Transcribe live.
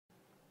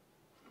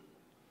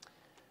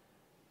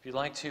If you'd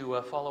like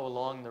to follow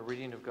along the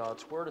reading of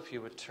God's Word, if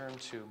you would turn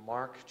to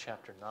Mark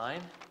chapter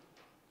 9.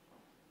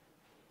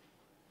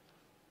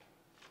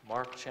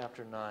 Mark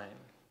chapter 9.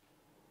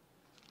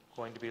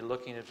 Going to be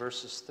looking at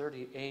verses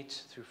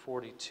 38 through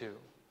 42. Would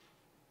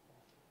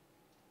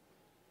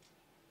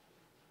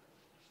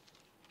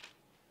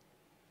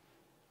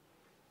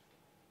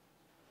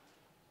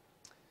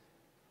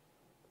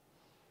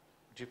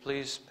you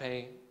please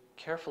pay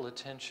careful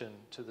attention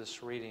to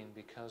this reading,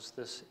 because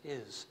this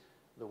is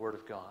the Word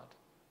of God.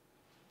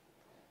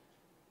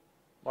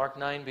 Mark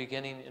 9,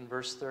 beginning in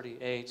verse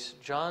 38,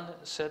 John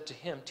said to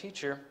him,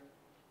 "Teacher,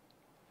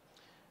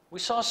 we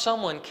saw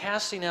someone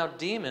casting out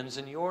demons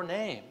in your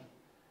name,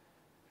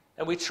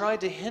 and we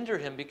tried to hinder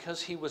him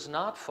because he was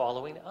not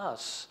following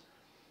us."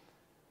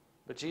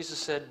 But Jesus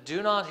said,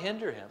 "Do not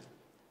hinder him,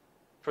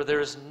 for there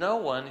is no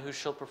one who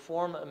shall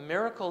perform a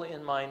miracle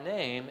in my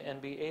name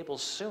and be able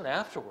soon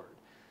afterward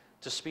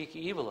to speak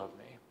evil of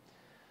me.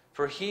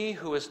 For he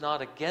who is not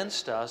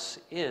against us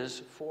is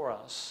for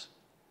us.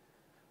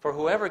 For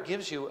whoever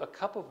gives you a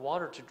cup of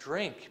water to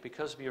drink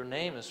because of your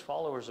name as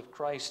followers of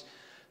Christ,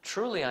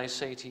 truly I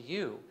say to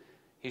you,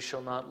 he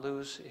shall not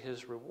lose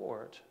his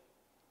reward.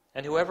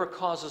 And whoever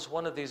causes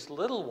one of these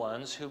little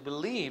ones who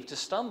believe to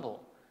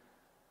stumble,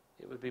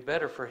 it would be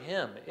better for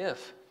him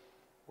if,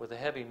 with a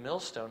heavy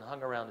millstone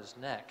hung around his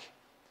neck,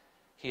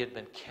 he had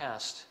been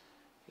cast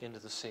into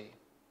the sea."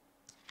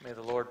 May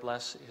the Lord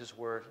bless his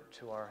word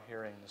to our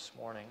hearing this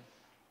morning.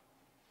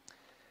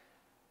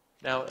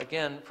 Now,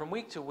 again, from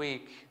week to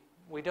week,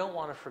 we don't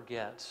want to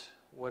forget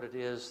what it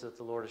is that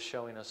the Lord is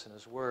showing us in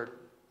his word.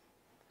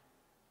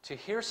 To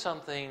hear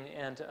something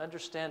and to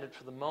understand it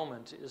for the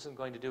moment isn't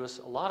going to do us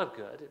a lot of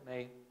good. It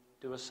may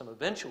do us some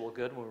eventual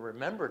good when we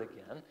remember it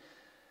again.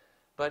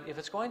 But if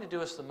it's going to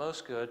do us the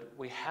most good,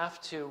 we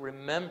have to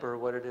remember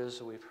what it is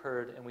that we've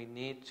heard, and we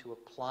need to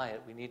apply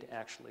it. We need to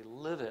actually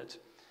live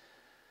it.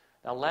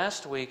 Now,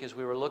 last week, as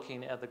we were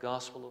looking at the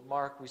Gospel of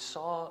Mark, we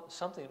saw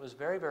something that was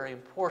very, very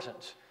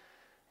important,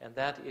 and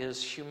that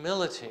is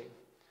humility.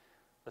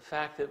 The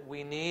fact that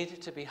we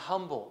need to be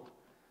humble.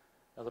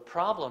 Now, the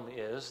problem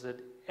is that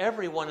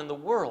everyone in the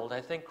world, I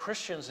think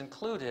Christians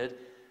included,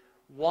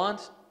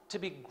 want to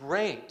be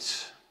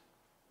great.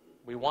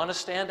 We want to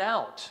stand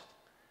out.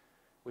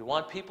 We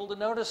want people to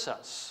notice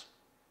us.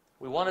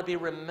 We want to be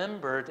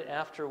remembered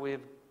after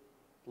we've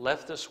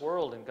left this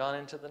world and gone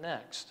into the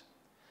next.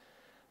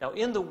 Now,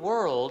 in the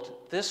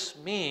world, this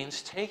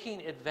means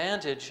taking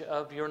advantage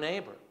of your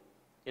neighbor.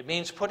 It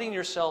means putting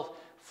yourself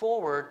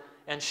forward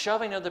and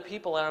shoving other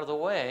people out of the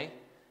way,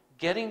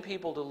 getting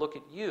people to look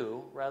at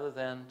you rather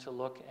than to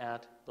look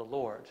at the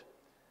Lord.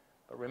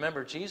 But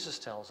remember, Jesus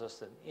tells us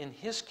that in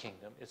his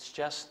kingdom, it's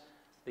just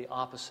the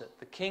opposite.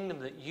 The kingdom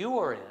that you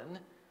are in,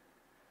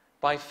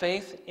 by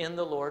faith in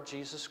the Lord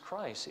Jesus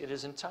Christ, it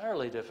is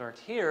entirely different.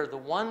 Here, the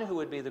one who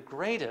would be the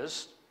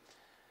greatest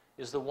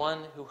is the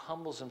one who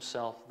humbles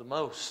himself the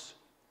most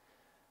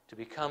to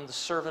become the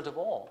servant of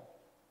all,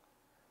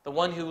 the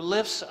one who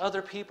lifts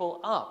other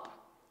people up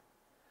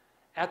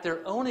at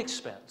their own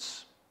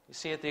expense. You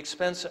see, at the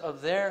expense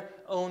of their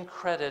own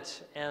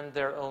credit and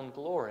their own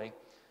glory.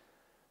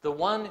 The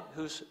one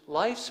whose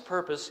life's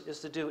purpose is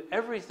to do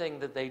everything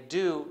that they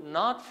do,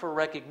 not for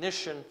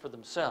recognition for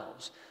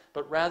themselves,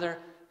 but rather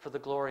for the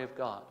glory of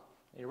God.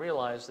 You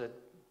realize that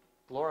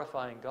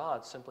glorifying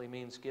God simply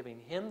means giving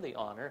him the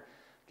honor,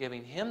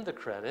 giving him the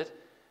credit,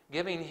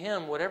 giving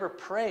him whatever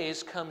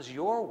praise comes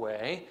your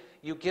way,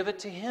 you give it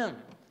to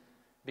him.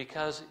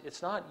 Because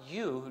it's not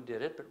you who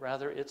did it, but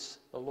rather it's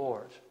the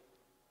Lord.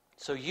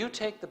 So you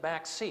take the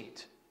back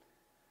seat.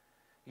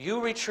 You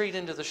retreat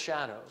into the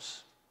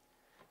shadows.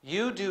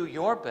 You do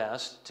your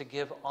best to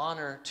give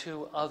honor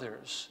to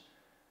others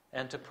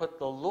and to put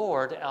the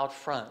Lord out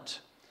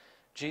front.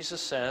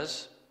 Jesus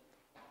says,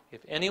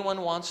 if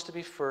anyone wants to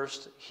be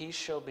first, he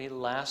shall be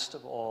last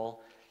of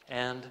all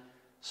and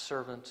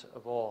servant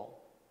of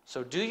all.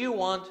 So do you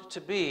want to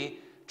be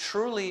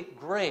truly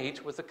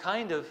great with the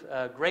kind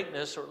of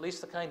greatness, or at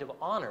least the kind of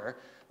honor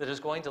that is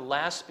going to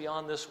last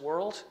beyond this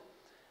world?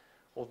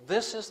 Well,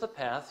 this is the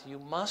path you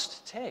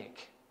must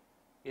take.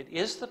 It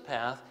is the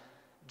path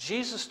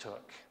Jesus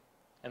took.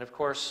 And of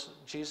course,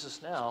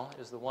 Jesus now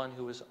is the one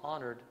who is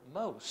honored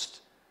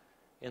most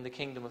in the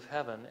kingdom of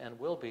heaven and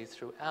will be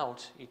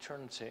throughout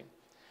eternity.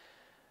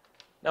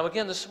 Now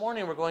again, this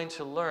morning we're going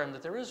to learn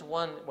that there is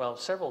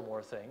several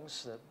more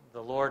things that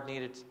the Lord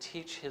needed to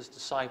teach his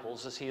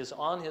disciples as he is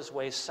on his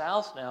way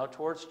south now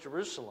towards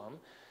Jerusalem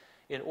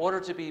in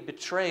order to be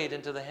betrayed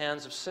into the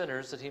hands of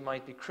sinners that he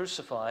might be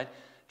crucified.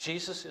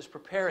 Jesus is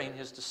preparing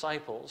his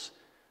disciples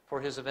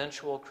for his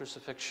eventual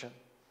crucifixion.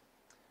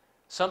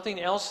 Something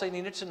else they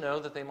needed to know,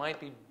 that they might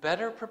be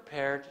better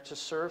prepared to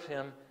serve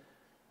him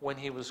when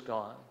he was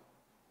gone.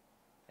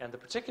 And the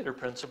particular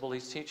principle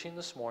he's teaching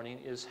this morning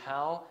is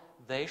how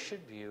they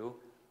should view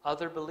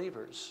other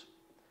believers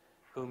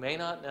who may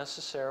not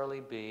necessarily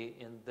be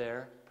in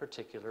their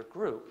particular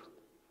group.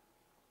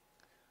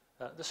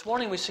 This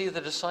morning we see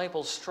the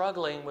disciples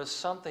struggling with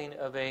something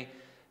of a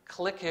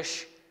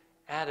cliquish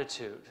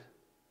attitude,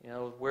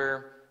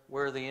 where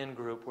we're the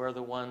in-group, we're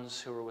the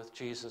ones who are with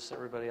Jesus,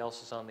 everybody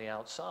else is on the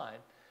outside.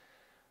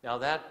 Now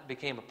that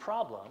became a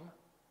problem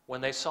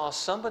when they saw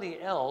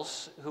somebody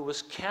else who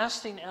was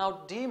casting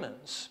out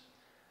demons.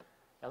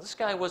 Now this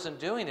guy wasn't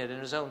doing it in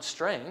his own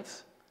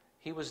strength.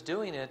 He was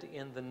doing it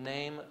in the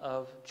name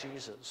of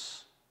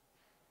Jesus,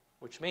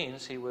 which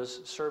means he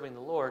was serving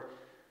the Lord.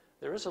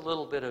 There is a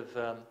little bit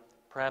of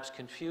perhaps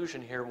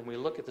confusion here when we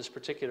look at this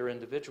particular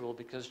individual,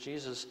 because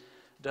Jesus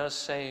does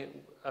say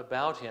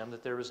about him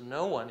that there is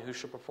no one who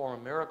shall perform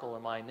a miracle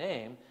in my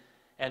name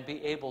and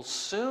be able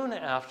soon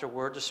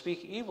afterward to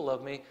speak evil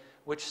of me,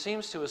 which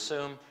seems to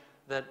assume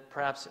that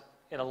perhaps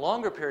in a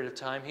longer period of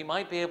time he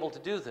might be able to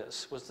do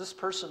this. Was this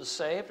person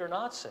saved or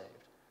not saved?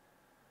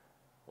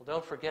 Well,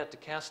 don't forget, to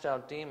cast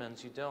out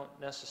demons, you don't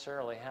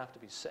necessarily have to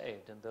be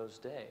saved in those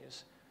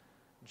days.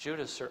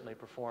 Judas certainly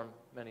performed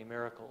many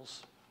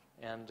miracles,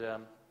 and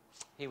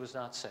he was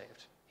not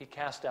saved. He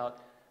cast out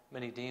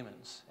many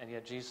demons, and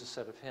yet Jesus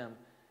said of him,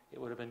 it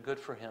would have been good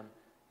for him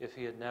if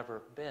he had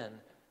never been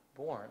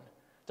born.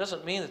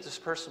 Doesn't mean that this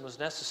person was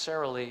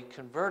necessarily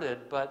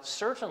converted, but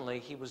certainly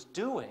he was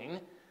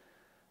doing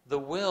the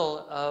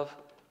will of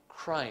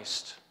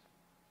Christ.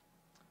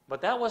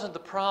 But that wasn't the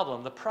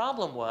problem. The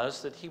problem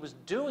was that he was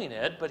doing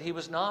it, but he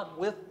was not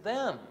with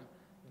them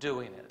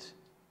doing it.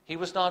 He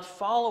was not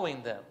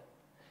following them.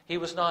 He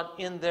was not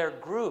in their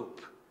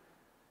group.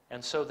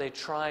 And so they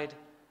tried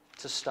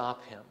to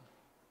stop him.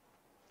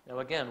 Now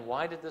again,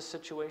 why did this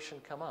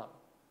situation come up?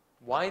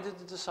 Why did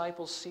the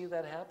disciples see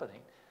that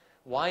happening?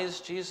 Why is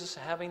Jesus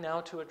having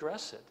now to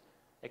address it?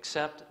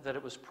 Except that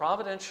it was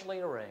providentially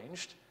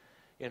arranged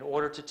in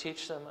order to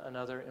teach them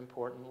another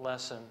important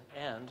lesson,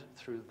 and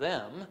through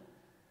them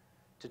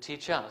to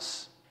teach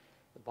us.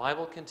 The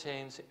Bible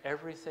contains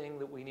everything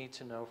that we need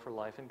to know for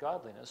life and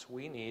godliness.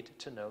 We need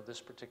to know this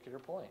particular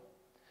point.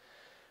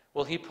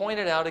 Well, he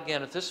pointed out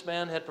again, if this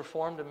man had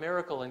performed a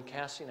miracle in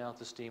casting out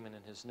this demon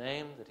in his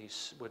name, that he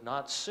would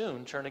not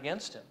soon turn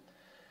against him.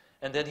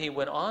 And then he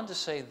went on to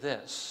say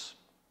this,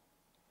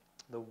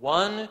 the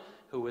one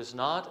who is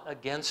not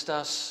against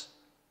us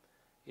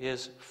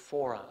is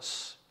for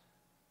us.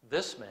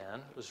 This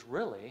man was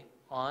really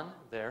on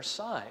their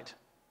side.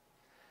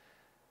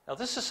 Now,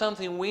 this is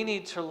something we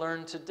need to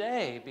learn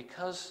today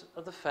because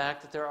of the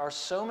fact that there are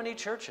so many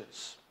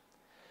churches,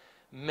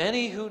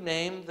 many who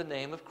name the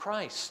name of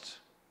Christ,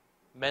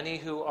 many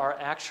who are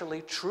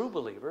actually true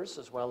believers,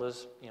 as well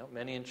as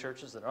many in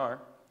churches that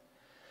aren't.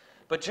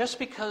 But just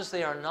because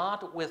they are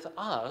not with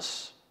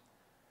us,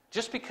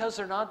 just because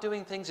they're not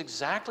doing things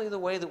exactly the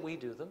way that we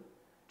do them,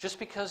 just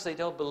because they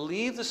don't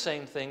believe the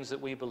same things that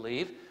we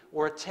believe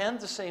or attend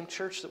the same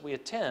church that we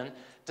attend,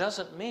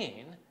 doesn't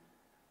mean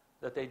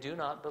that they do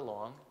not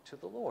belong to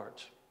the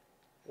Lord,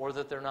 or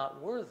that they're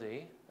not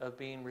worthy of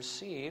being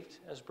received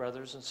as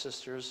brothers and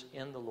sisters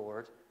in the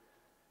Lord,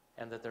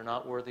 and that they're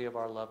not worthy of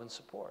our love and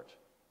support.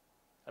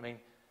 I mean,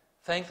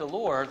 thank the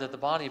Lord that the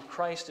body of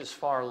Christ is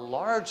far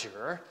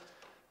larger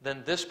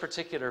than this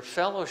particular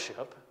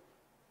fellowship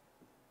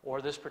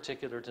or this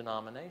particular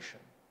denomination.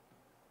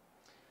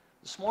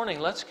 This morning,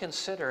 let's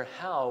consider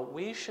how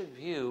we should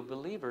view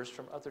believers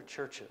from other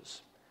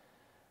churches.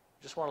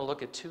 I just want to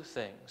look at two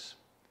things.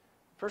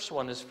 First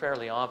one is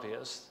fairly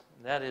obvious,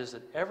 and that is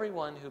that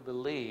everyone who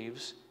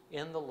believes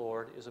in the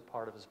Lord is a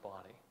part of his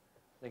body.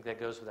 I think that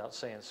goes without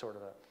saying, sort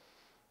of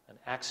an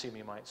axiom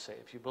you might say.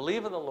 If you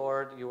believe in the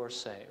Lord, you are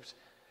saved.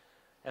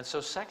 And so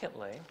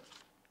secondly,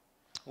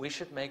 we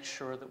should make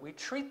sure that we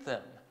treat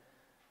them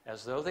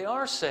as though they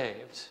are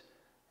saved,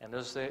 and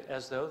as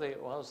though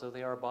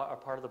they are a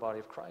part of the body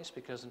of Christ,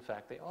 because in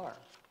fact they are.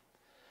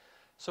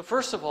 So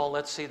first of all,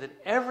 let's see that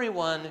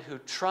everyone who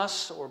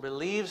trusts or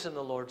believes in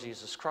the Lord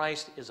Jesus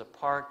Christ is a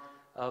part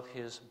of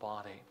his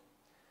body.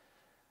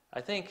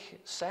 I think,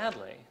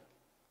 sadly,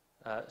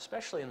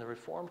 especially in the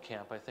Reformed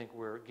camp, I think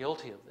we're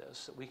guilty of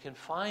this, that we can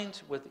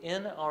find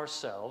within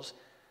ourselves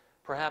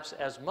perhaps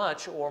as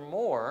much or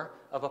more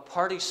of a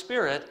party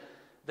spirit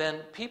than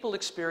people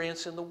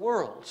experience in the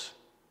world.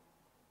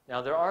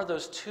 Now, there are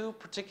those two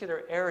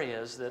particular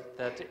areas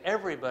that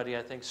everybody,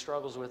 I think,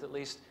 struggles with, at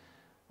least,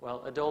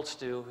 well, adults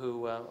do,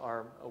 who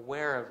are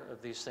aware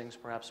of these things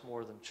perhaps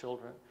more than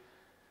children.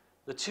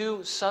 The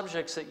two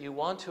subjects that you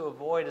want to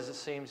avoid, as it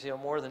seems,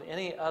 more than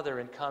any other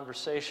in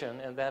conversation,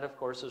 and that, of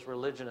course, is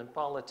religion and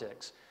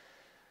politics.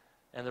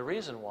 And the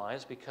reason why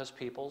is because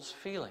people's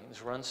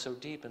feelings run so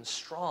deep and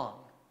strong.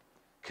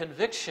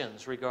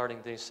 Convictions regarding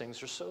these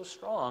things are so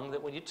strong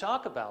that when you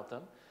talk about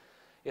them,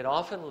 it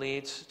often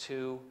leads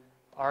to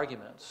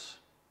arguments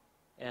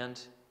and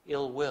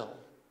ill will.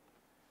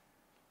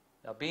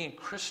 Now, being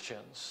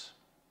Christians,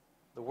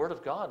 the Word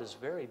of God is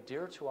very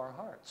dear to our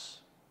hearts.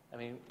 I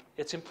mean,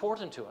 it's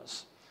important to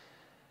us.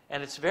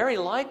 And it's very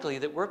likely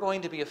that we're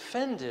going to be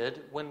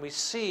offended when we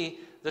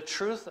see the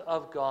truth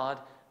of God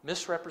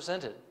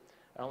misrepresented.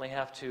 I only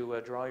have to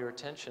draw your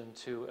attention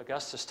to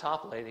Augustus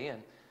Toplady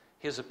and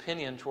his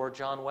opinion toward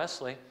John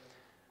Wesley.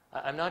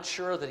 I'm not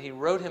sure that he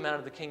wrote him out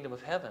of the kingdom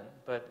of heaven,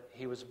 but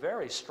he was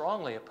very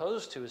strongly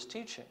opposed to his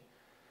teaching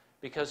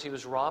because he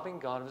was robbing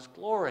God of his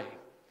glory.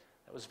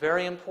 It was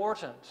very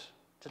important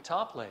to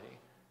Toplady,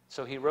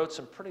 so he wrote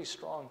some pretty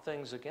strong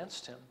things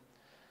against him.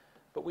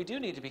 But we do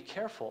need to be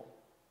careful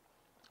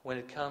when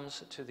it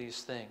comes to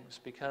these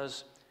things,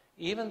 because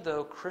even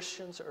though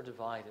Christians are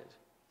divided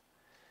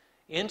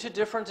into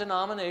different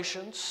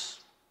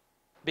denominations,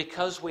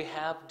 because we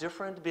have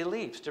different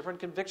beliefs, different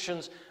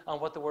convictions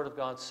on what the Word of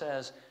God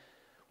says,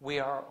 we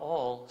are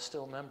all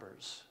still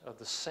members of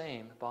the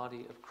same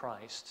body of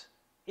Christ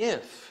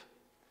if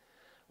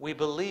we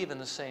believe in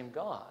the same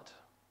God.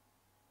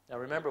 Now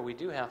remember, we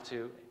have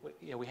to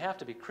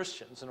be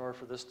Christians in order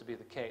for this to be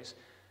the case.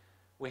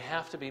 We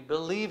have to be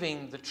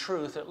believing the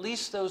truth, at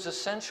least those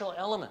essential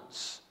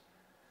elements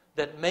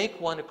that make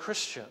one a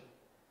Christian.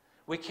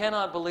 We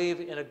cannot believe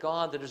in a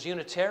God that is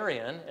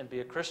Unitarian and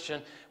be a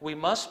Christian. We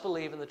must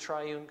believe in the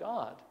triune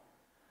God,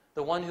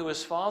 the one who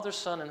is Father,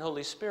 Son, and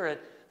Holy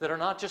Spirit, that are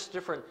not just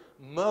different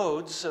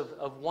modes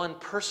of one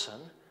person,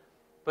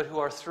 but who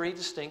are three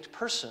distinct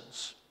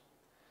persons.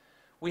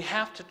 We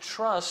have to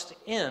trust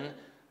in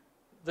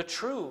the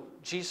true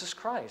Jesus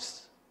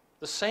Christ,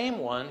 the same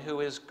one who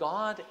is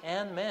God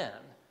and man,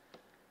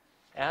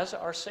 as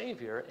our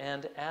Savior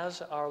and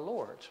as our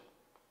Lord.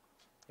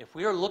 If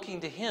we are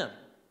looking to Him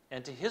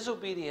and to His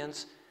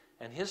obedience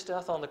and His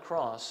death on the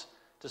cross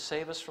to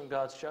save us from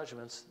God's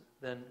judgments,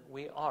 then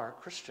we are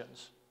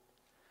Christians.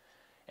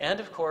 And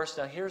of course,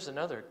 now here's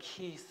another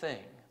key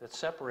thing that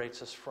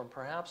separates us from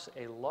perhaps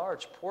a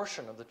large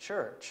portion of the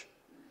church.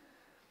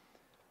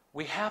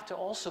 We have to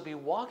also be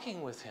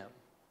walking with Him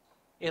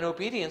in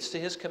obedience to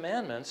His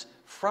commandments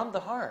from the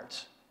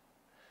heart.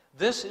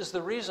 This is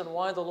the reason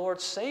why the Lord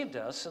saved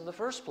us in the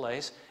first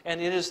place, and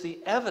it is the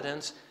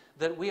evidence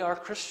that we are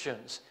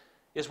Christians,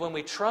 is when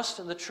we trust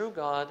in the true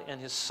God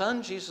and His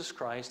Son Jesus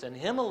Christ and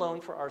Him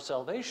alone for our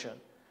salvation,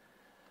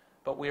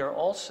 but we are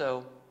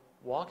also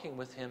walking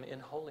with Him in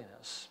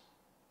holiness.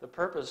 The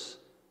purpose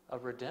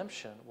of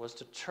redemption was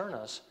to turn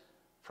us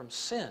from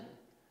sin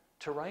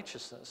to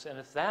righteousness. And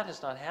if that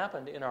has not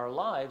happened in our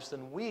lives,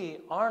 then we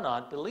are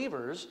not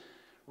believers,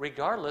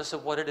 regardless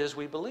of what it is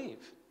we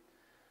believe.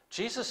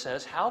 Jesus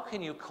says, "How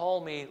can you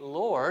call me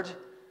Lord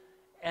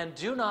and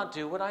do not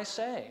do what I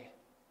say?"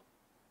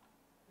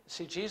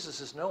 See, Jesus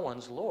is no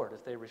one's Lord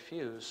if they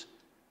refuse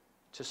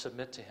to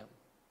submit to Him.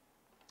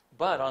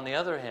 But on the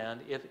other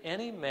hand, if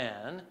any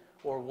man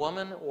or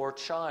woman or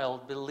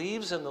child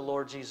believes in the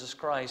Lord Jesus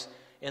Christ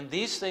in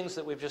these things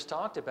that we've just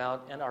talked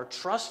about and are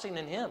trusting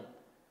in Him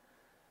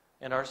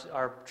and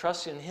are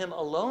trusting in Him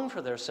alone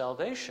for their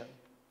salvation,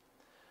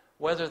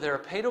 whether they're a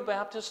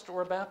Paedo-Baptist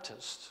or a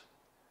Baptist,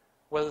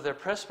 whether they're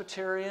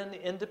Presbyterian,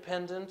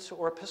 Independent,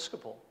 or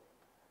Episcopal,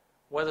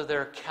 whether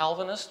they're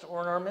Calvinist or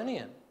an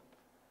Arminian,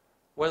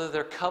 whether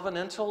they're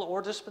covenantal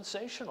or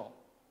dispensational,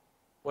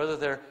 whether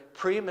they're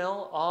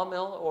pre-mill,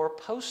 a-mill, or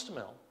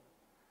post-mill.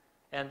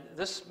 And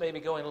this may be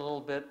going a little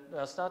bit,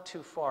 it's not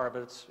too far,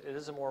 but it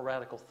is a more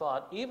radical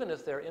thought. Even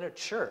if they're in a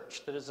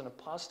church that is an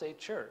apostate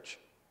church,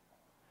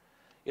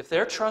 if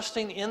they're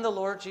trusting in the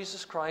Lord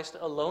Jesus Christ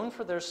alone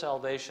for their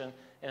salvation,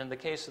 and in the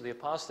case of the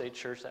apostate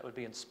church, that would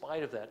be in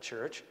spite of that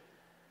church,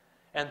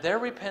 and they're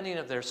repenting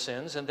of their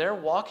sins, and they're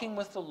walking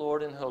with the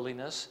Lord in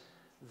holiness,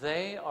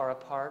 they are a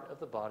part of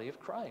the body of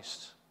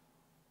Christ.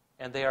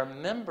 And they are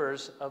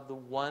members of the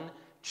one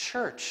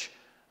church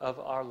of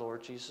our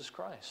Lord Jesus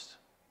Christ.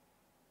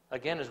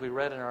 Again, as we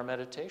read in our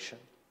meditation,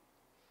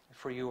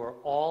 "For you are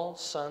all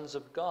sons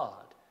of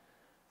God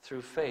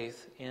through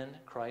faith in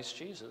Christ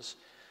Jesus.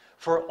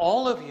 For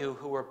all of you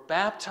who were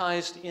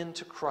baptized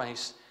into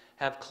Christ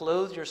have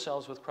clothed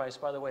yourselves with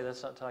Christ." By the way,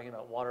 that's not talking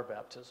about water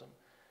baptism.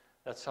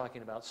 That's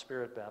talking about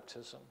spirit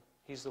baptism.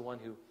 He's the one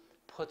who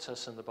puts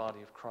us in the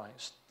body of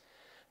Christ.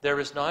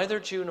 "There is neither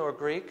Jew nor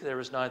Greek, there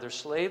is neither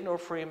slave nor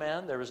free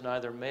man, there is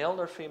neither male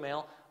nor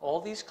female." All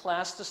these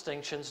class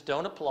distinctions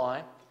don't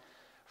apply.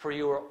 "For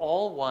you are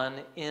all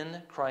one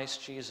in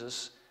Christ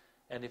Jesus,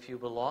 and if you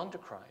belong to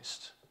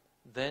Christ,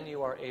 then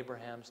you are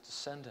Abraham's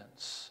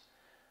descendants,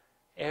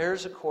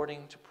 heirs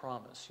according to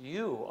promise.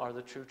 You are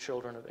the true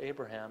children of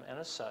Abraham, and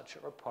as such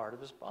are part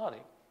of his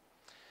body."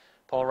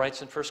 Paul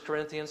writes in 1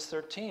 Corinthians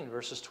 13,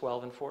 verses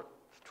 12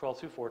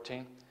 through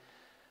 14,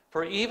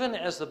 "For even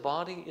as the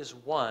body is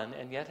one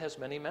and yet has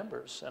many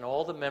members, and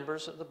all the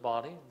members of the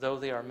body, though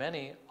they are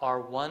many, are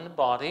one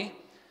body,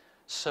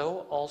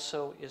 so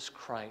also is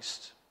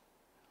Christ.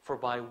 For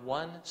by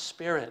one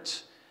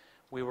Spirit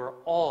we were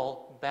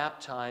all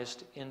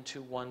baptized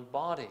into one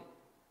body,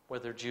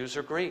 whether Jews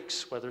or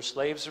Greeks, whether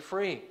slaves or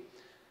free,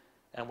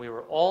 and we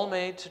were all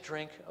made to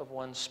drink of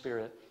one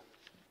Spirit.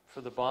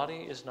 For the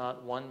body is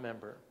not one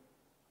member,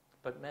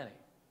 but many."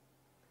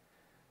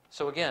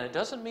 So again, it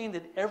doesn't mean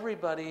that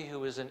everybody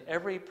who is in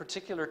every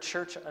particular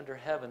church under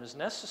heaven is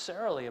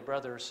necessarily a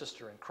brother or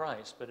sister in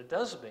Christ, but it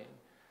does mean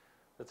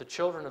that the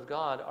children of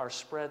God are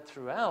spread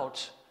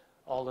throughout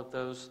all of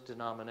those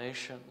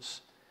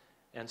denominations,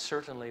 and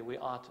certainly we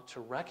ought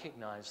to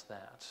recognize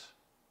that.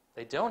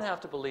 They don't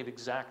have to believe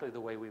exactly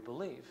the way we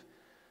believe.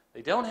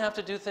 They don't have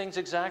to do things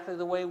exactly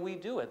the way we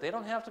do it. They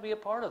don't have to be a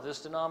part of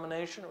this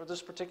denomination or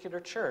this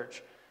particular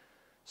church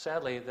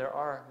Sadly, there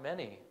are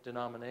many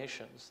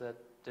denominations that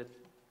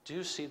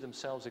do see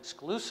themselves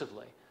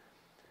exclusively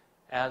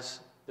as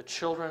the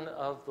children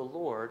of the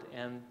Lord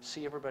and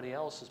see everybody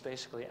else as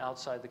basically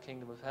outside the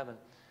kingdom of heaven.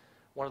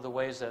 One of the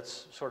ways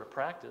that's sort of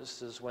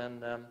practiced is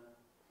when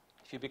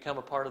if you become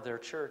a part of their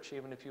church,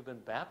 even if you've been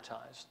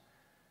baptized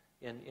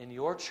in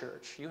your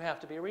church, you have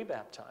to be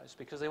rebaptized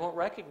because they won't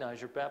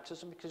recognize your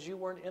baptism because you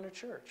weren't in a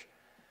church.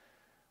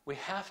 We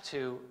have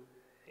to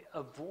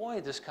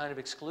avoid this kind of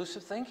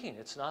exclusive thinking.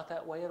 It's not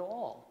that way at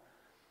all.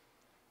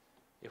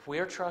 If we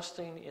are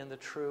trusting in the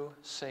true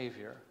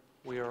Savior,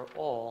 we are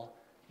all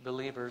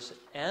believers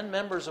and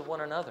members of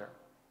one another.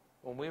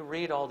 When we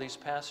read all these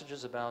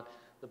passages about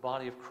the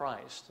body of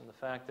Christ and the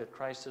fact that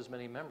Christ has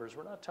many members,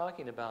 we're not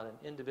talking about an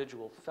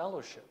individual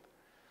fellowship.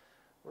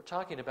 We're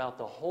talking about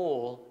the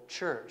whole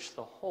church,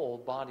 the whole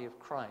body of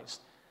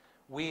Christ.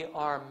 We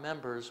are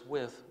members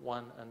with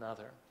one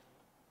another.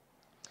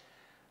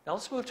 Now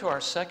let's move to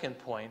our second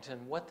point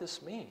and what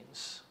this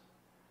means.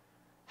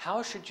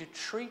 How should you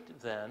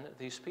treat then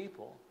these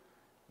people,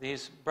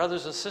 these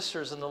brothers and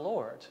sisters in the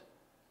Lord?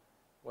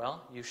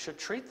 Well, you should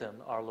treat them,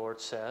 our Lord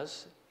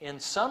says, in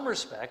some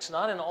respects,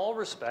 not in all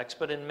respects,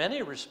 but in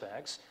many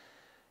respects,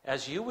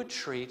 as you would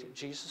treat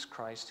Jesus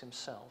Christ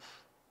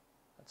himself.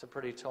 That's a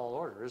pretty tall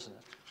order, isn't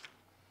it?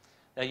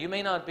 Now, you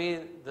may not be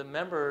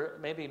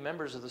maybe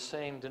members of the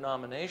same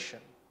denomination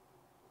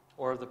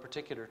or of the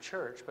particular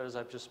church, but as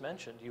I've just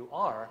mentioned, you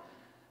are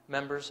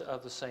members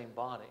of the same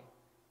body.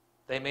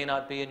 They may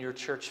not be in your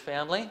church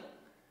family,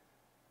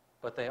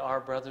 but they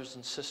are brothers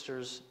and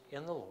sisters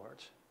in the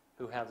Lord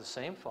who have the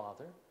same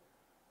Father,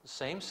 the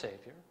same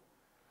Savior.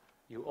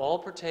 You all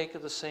partake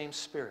of the same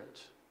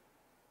Spirit.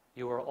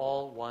 You are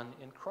all one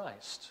in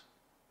Christ.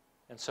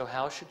 And so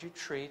how should you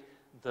treat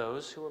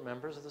those who are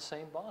members of the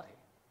same body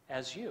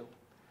as you?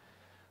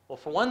 Well,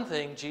 for one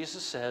thing,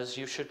 Jesus says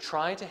you should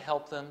try to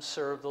help them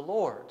serve the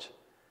Lord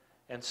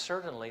and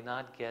certainly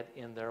not get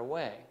in their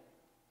way,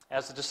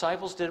 as the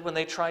disciples did when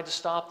they tried to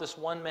stop this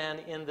one man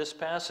in this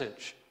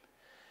passage.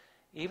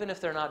 Even if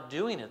they're not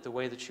doing it the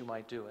way that you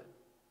might do it,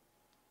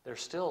 they're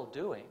still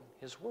doing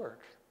his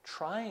work,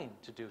 trying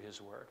to do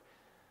his work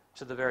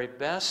to the very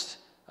best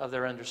of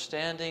their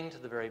understanding, to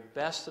the very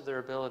best of their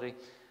ability.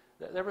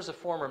 There was a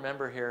former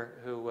member here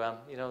who,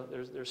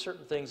 there's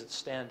certain things that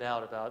stand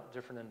out about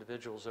different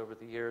individuals over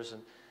the years,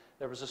 and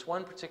there was this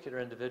one particular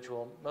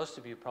individual, most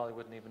of you probably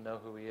wouldn't even know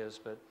who he is,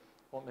 but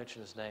won't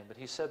mention his name, but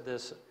he said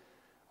this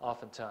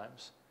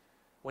oftentimes.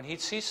 When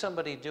he'd see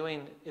somebody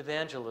doing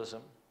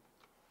evangelism,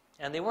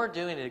 and they weren't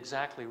doing it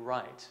exactly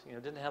right,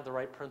 didn't have the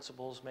right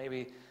principles,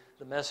 maybe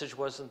the message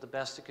wasn't the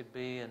best it could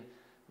be, and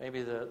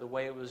maybe the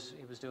way he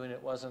was doing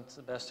it wasn't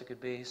the best it could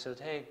be. He said,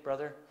 "Hey,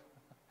 brother,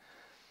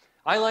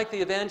 I like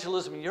the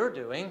evangelism you're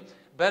doing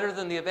better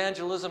than the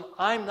evangelism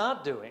I'm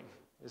not doing."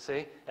 You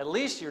see, at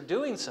least you're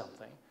doing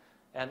something,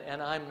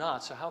 and I'm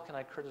not, so how can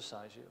I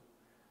criticize you?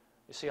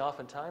 You see,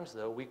 oftentimes,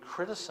 though, we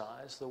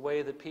criticize the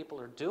way that people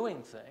are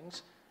doing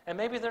things, and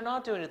maybe they're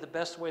not doing it the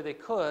best way they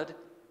could,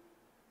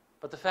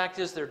 but the fact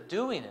is they're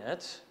doing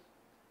it,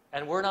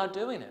 and we're not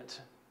doing it.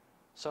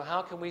 So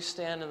how can we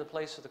stand in the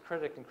place of the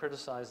critic and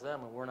criticize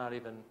them when we're not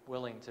even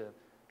willing to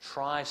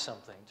try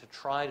something, to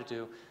try to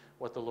do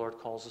what the Lord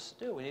calls us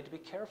to do? We need to be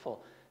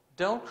careful.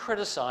 Don't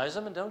criticize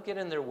them and don't get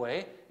in their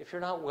way if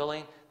you're not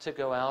willing to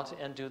go out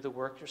and do the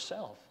work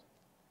yourself.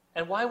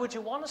 And why would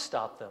you want to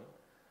stop them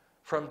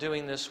from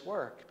doing this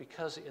work?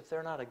 Because if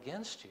they're not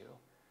against you,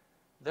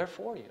 they're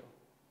for you.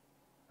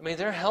 I mean,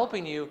 they're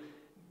helping you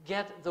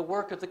get the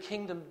work of the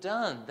kingdom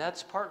done.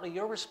 That's partly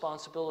your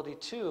responsibility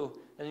too,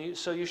 and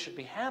so you should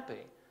be happy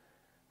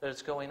that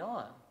it's going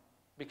on,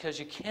 because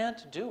you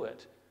can't do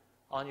it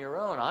on your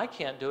own. I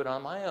can't do it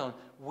on my own.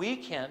 We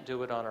can't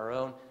do it on our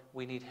own.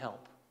 We need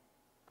help.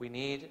 We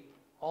need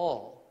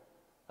all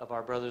of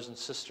our brothers and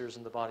sisters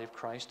in the body of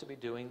Christ to be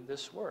doing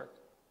this work.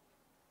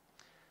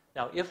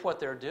 Now, if what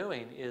they're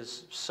doing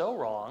is so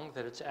wrong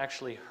that it's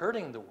actually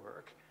hurting the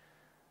work,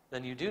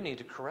 then you do need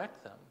to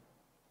correct them.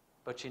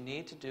 But you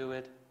need to do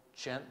it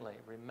gently.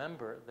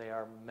 Remember, they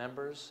are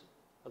members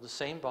of the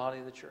same body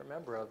that you're a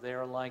member of. They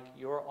are like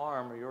your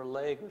arm or your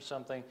leg or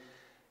something.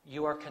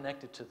 You are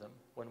connected to them.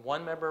 When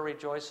one member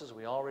rejoices,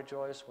 we all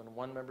rejoice. When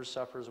one member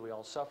suffers, we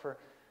all suffer.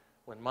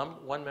 When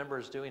one member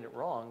is doing it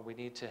wrong, we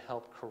need to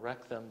help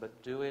correct them,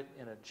 but do it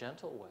in a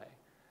gentle way.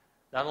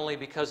 Not only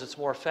because it's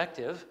more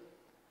effective,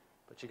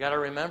 but you got to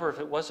remember, if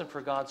it wasn't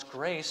for God's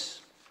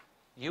grace,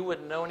 you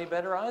wouldn't know any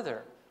better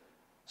either.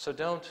 So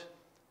don't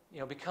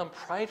become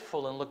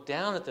prideful and look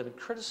down at them and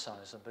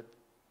criticize them, but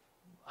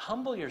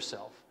humble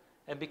yourself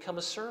and become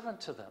a servant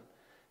to them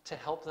to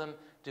help them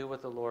do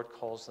what the Lord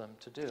calls them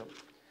to do.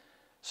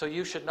 So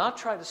you should not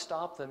try to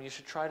stop them. You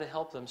should try to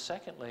help them.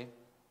 Secondly,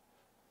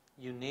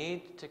 you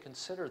need to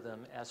consider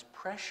them as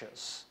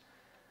precious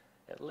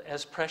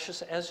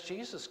as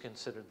Jesus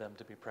considered them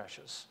to be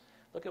precious.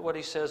 Look at what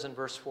he says in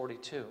verse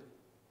 42.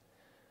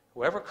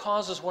 Whoever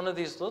causes one of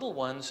these little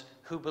ones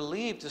who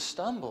believe to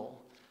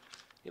stumble,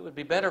 it would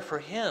be better for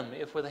him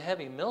if with a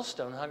heavy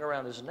millstone hung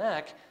around his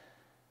neck,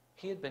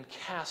 he had been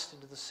cast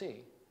into the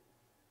sea.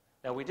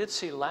 Now, we did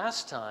see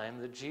last time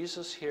that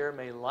Jesus here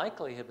may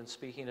likely have been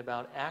speaking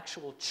about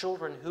actual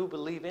children who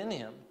believe in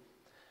him.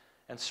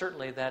 And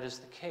certainly that is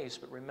the case.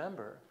 But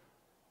remember,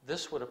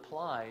 this would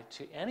apply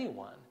to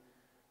anyone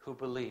who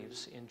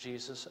believes in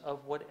Jesus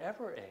of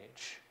whatever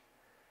age.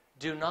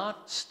 Do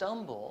not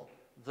stumble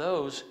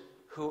those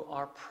who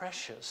are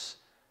precious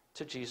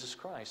to Jesus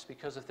Christ,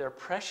 because if they're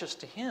precious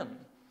to him,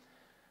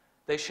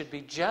 they should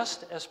be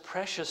just as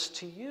precious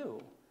to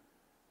you.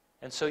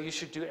 And so you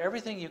should do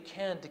everything you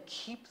can to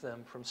keep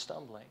them from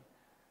stumbling,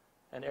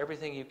 and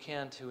everything you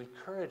can to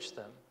encourage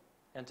them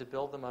and to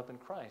build them up in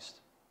Christ.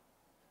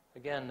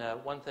 Again,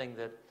 one thing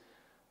that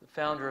the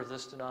founder of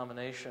this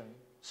denomination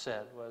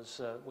said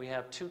was, we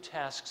have two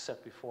tasks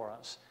set before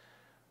us.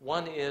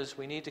 One is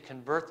we need to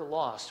convert the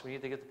lost. We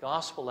need to get the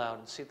gospel out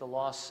and see the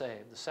lost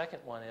saved. The second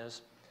one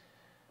is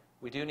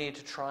we do need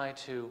to try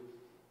to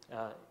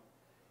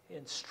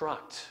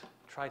instruct,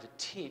 try to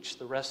teach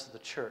the rest of the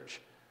church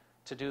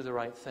to do the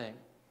right thing.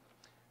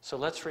 So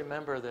let's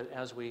remember that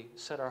as we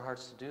set our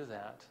hearts to do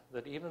that,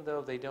 that even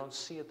though they don't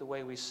see it the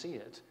way we see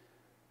it,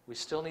 we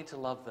still need to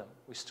love them.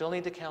 We still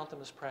need to count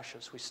them as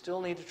precious. We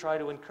still need to try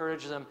to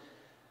encourage them,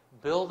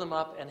 build them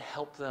up, and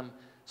help them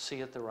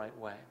see it the right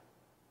way.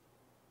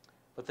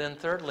 But then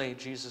thirdly,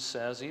 Jesus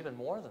says, even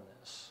more than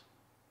this,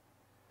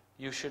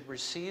 you should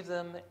receive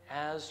them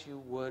as you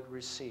would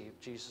receive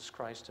Jesus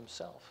Christ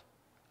himself.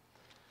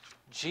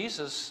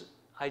 Jesus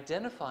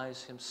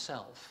identifies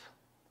himself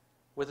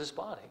with his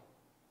body.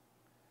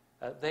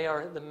 They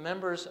are the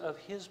members of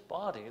his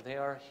body. They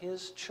are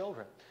his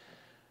children.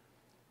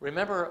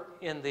 Remember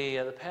in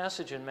the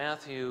passage in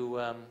Matthew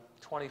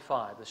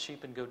 25, the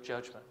sheep and goat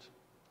judgment,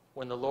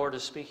 when the Lord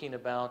is speaking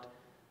about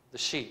the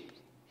sheep,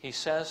 he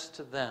says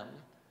to them,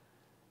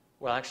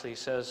 he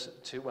says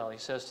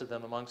to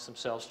them amongst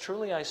themselves,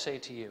 truly I say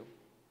to you,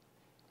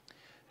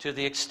 to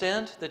the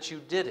extent that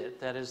you did it,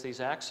 that is, these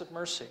acts of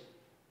mercy,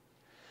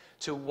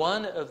 to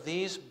one of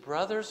these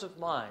brothers of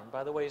mine.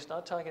 By the way, he's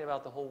not talking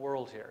about the whole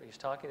world here. He's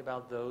talking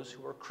about those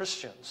who are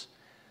Christians,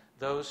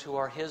 those who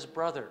are his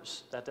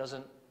brothers. That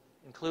doesn't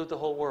include the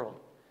whole world.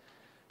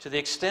 To the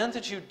extent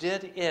that you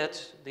did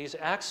it, these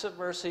acts of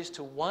mercies,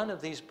 to one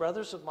of these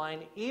brothers of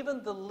mine,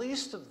 even the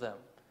least of them,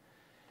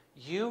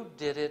 you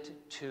did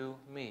it to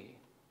me.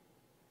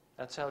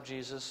 That's how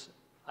Jesus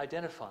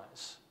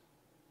identifies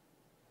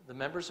the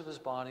members of his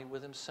body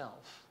with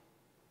himself.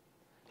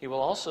 He will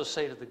also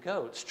say to the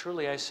goats,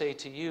 truly I say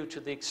to you, to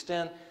the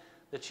extent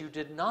that you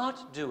did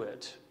not do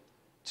it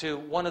to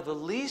one of the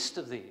least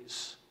of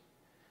these,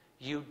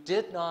 you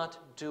did not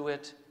do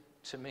it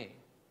to me.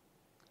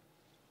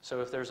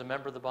 So if there's a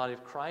member of the body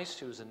of Christ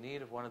who is in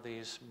need of one of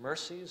these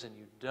mercies and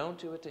you don't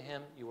do it to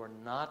him, you are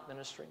not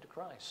ministering to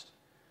Christ.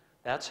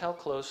 That's how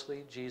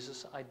closely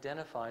Jesus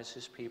identifies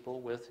his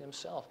people with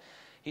himself.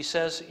 He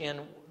says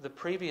in the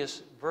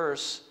previous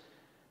verse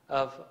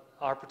of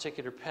our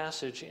particular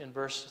passage, in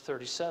verse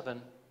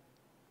 37,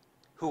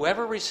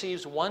 whoever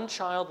receives one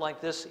child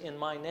like this in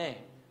my name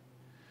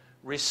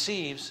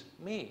receives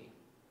me.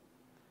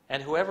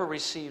 And whoever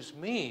receives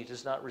me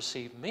does not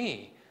receive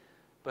me,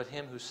 but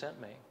him who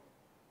sent me.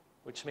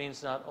 Which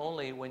means not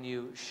only when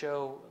you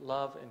show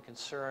love and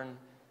concern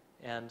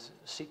and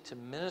seek to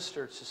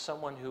minister to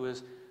someone who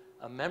is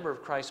a member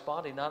of Christ's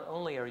body, not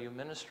only are you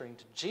ministering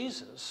to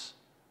Jesus,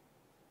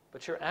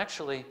 but you're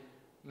actually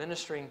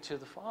ministering to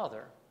the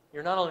Father.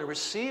 You're not only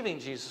receiving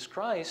Jesus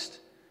Christ,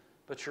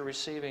 but you're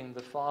receiving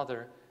the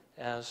Father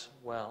as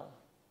well.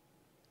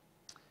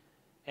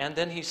 And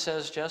then he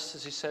says, just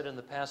as he said in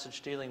the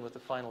passage dealing with the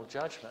final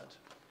judgment,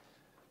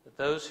 that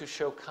those who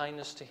show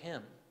kindness to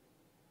him,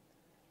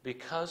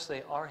 because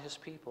they are his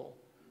people,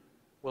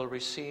 will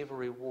receive a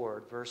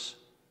reward. Verse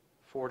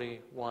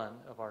 41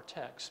 of our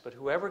text. But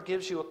whoever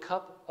gives you a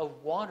cup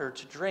of water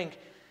to drink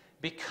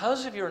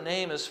because of your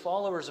name as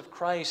followers of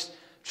Christ,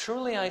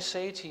 truly I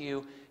say to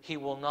you, he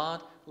will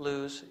not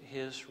lose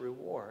his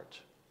reward.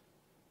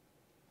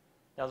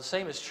 Now the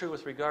same is true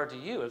with regard to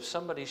you. If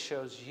somebody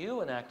shows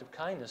you an act of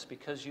kindness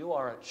because you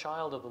are a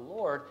child of the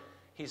Lord,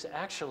 he's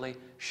actually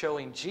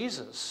showing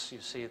Jesus,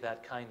 you see,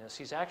 that kindness.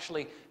 He's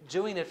actually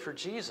doing it for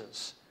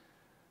Jesus.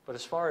 But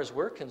as far as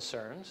we're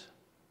concerned,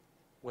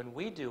 when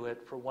we do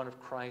it for one of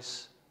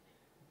Christ's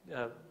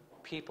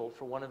people,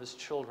 for one of his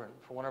children,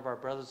 for one of our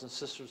brothers and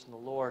sisters in the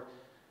Lord,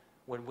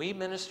 when we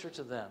minister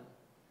to them,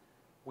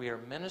 we are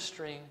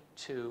ministering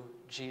to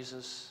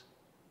Jesus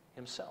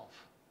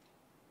himself.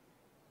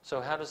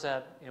 So how does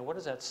that, what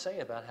does that say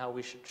about how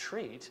we should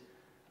treat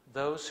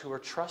those who are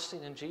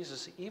trusting in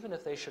Jesus, even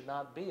if they should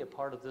not be a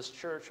part of this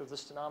church or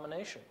this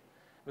denomination?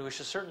 I mean, we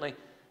should certainly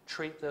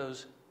treat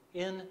those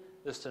in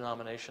this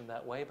denomination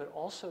that way, but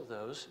also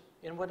those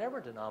in whatever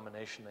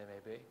denomination they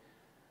may be.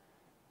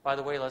 By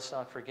the way, let's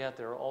not forget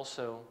there are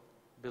also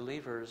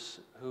believers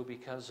who,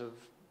 because of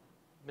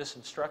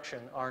misinstruction,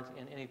 aren't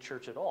in any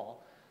church at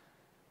all.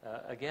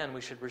 Again,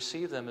 we should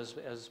receive them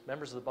as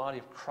members of the body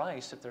of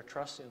Christ if they're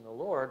trusting in the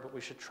Lord, but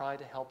we should try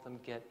to help them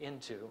get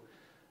into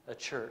a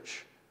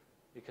church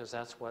because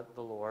that's what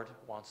the Lord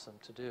wants them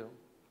to do.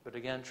 But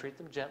again, treat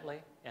them gently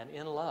and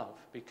in love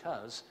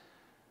because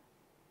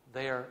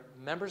They are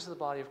members of the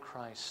body of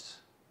Christ.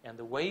 And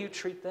the way you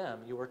treat them,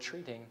 you are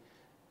treating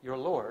your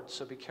Lord.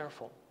 So be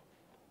careful.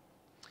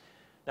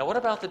 Now, what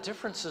about the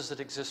differences that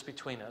exist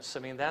between us? I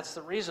mean, that's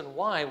the reason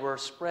why we're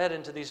spread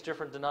into these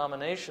different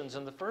denominations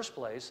in the first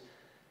place.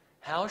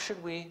 How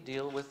should we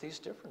deal with these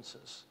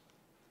differences?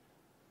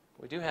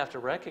 We do have to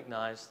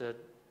recognize that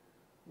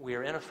we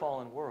are in a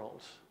fallen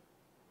world,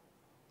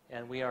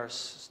 and we are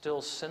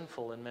still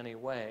sinful in many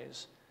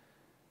ways.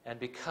 And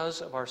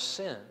because of our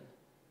sin,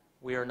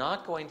 we are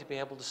not going to be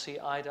able to see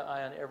eye to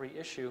eye on every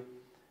issue.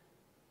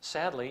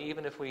 Sadly,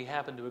 even if we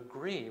happen to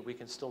agree, we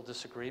can still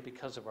disagree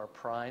because of our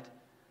pride.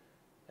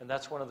 And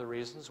that's one of the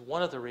reasons,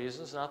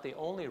 not the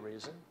only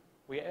reason.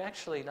 We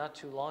actually, not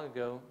too long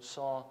ago,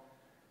 saw,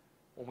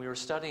 when we were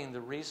studying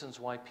the reasons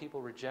why people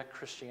reject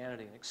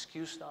Christianity, an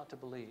excuse not to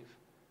believe.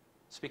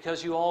 It's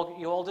because you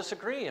all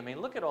disagree. I mean,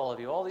 look at all of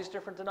you, all these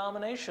different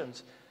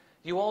denominations.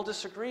 You all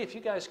disagree. If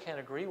you guys can't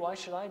agree, why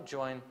should I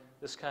join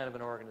this kind of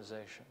an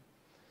organization?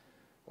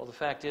 Well, the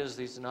fact is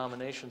these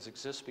denominations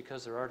exist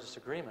because there are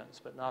disagreements,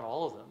 but not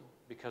all of them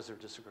because they're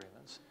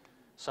disagreements.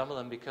 Some of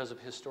them because of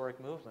historic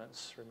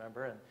movements,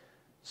 remember, and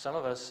some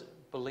of us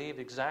believe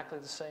exactly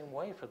the same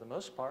way for the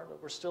most part,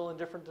 but we're still in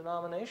different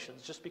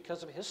denominations just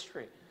because of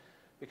history,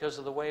 because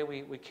of the way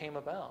we came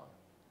about.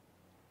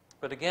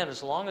 But again,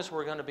 as long as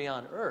we're going to be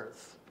on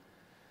earth,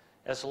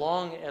 as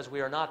long as we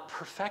are not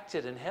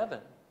perfected in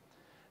heaven,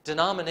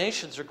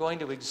 denominations are going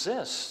to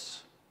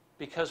exist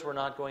because we're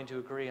not going to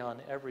agree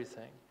on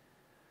everything.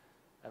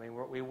 I mean,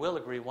 we will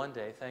agree one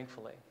day,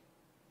 thankfully,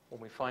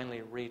 when we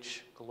finally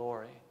reach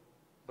glory.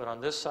 But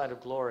on this side of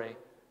glory,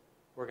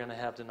 we're going to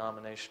have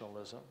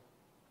denominationalism.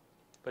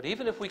 But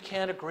even if we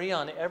can't agree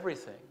on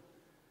everything,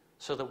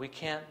 so that we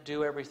can't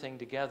do everything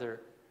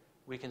together,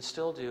 we can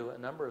still do a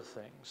number of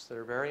things that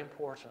are very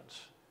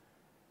important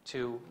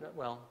to,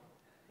 well,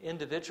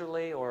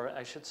 individually, or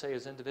I should say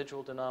as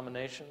individual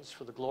denominations,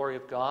 for the glory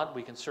of God.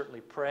 We can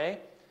certainly pray.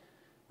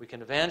 We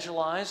can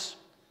evangelize.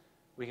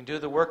 We can do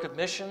the work of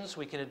missions.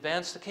 We can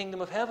advance the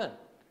kingdom of heaven.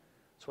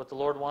 That's what the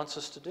Lord wants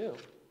us to do.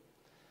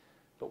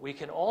 But we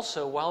can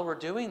also, while we're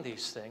doing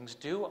these things,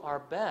 do our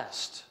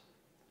best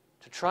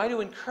to try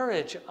to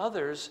encourage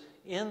others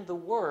in the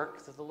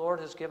work that the Lord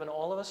has given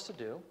all of us to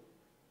do.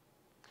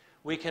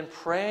 We can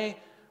pray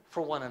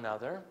for one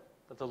another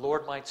that the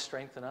Lord might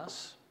strengthen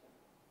us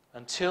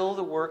until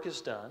the work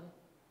is done,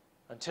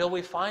 until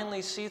we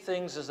finally see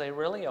things as they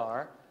really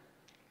are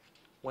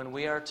when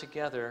we are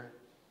together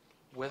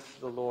with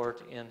the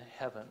Lord in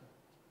heaven.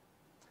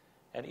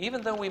 And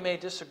even though we may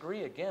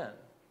disagree again,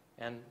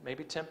 and may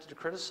be tempted to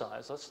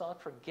criticize, let's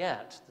not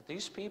forget that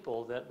these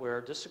people that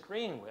we're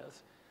disagreeing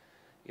with,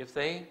 if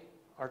they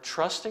are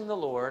trusting the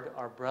Lord,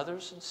 are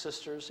brothers and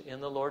sisters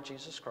in the Lord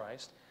Jesus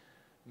Christ,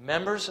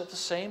 members of the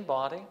same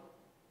body,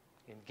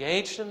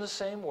 engaged in the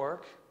same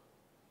work,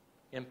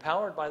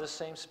 empowered by the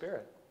same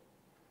Spirit.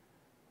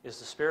 Is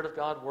the Spirit of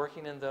God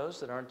working in those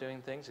that aren't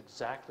doing things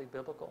exactly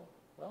biblical?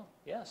 Well,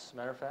 yes, as a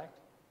matter of fact,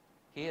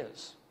 He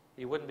is.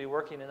 He wouldn't be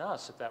working in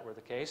us if that were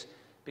the case,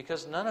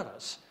 because none of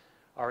us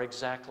are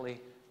exactly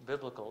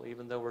biblical,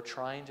 even though we're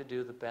trying to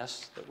do the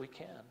best that we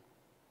can.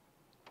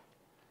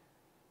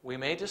 We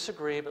may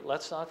disagree, but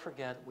let's not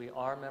forget we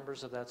are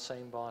members of that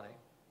same body.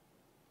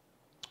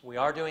 We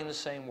are doing the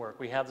same work.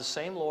 We have the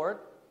same Lord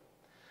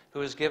who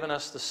has given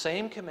us the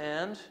same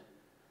command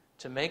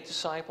to make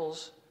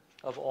disciples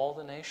of all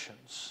the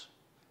nations.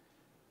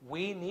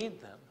 We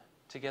need them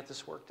to get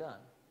this work done.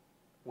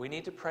 We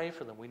need to pray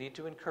for them. We need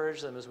to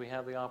encourage them as we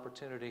have the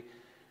opportunity.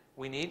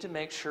 We need to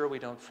make sure we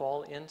don't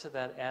fall into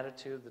that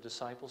attitude the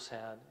disciples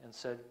had and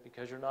said,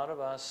 because you're not of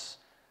us,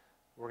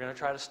 we're going to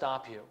try to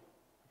stop you.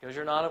 Because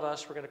you're not of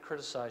us, we're going to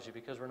criticize you.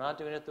 Because you're not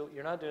doing it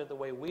the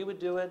way we would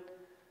do it,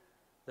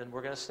 then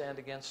we're going to stand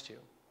against you.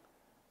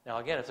 Now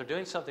again, if they're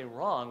doing something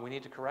wrong, we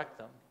need to correct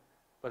them.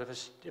 But if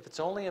it's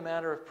only a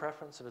matter of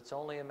preference, if it's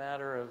only a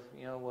matter of,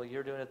 well,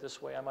 you're doing it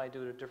this way, I might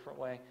do it a different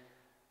way,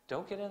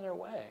 don't get in their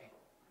way.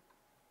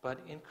 But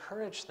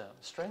encourage them,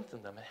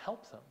 strengthen them, and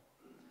help them.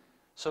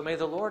 So may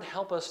the Lord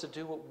help us to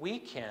do what we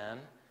can,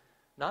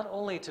 not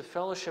only to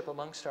fellowship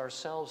amongst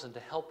ourselves and to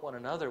help one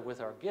another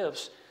with our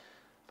gifts,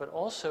 but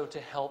also to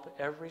help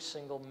every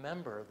single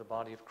member of the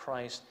body of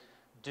Christ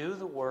do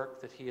the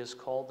work that He has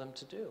called them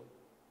to do,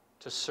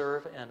 to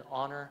serve and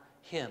honor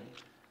Him,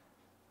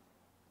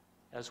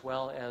 as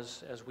well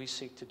as we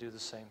seek to do the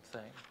same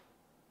thing.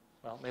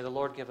 Well, may the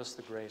Lord give us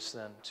the grace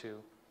then to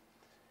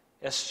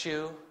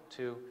eschew,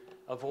 to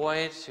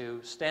avoid, to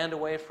stand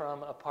away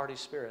from a party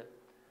spirit,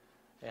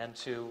 and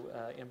to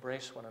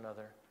embrace one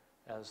another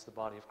as the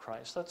body of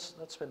Christ. Let's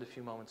spend a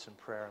few moments in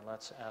prayer, and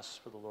let's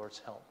ask for the Lord's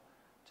help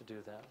to do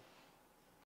that.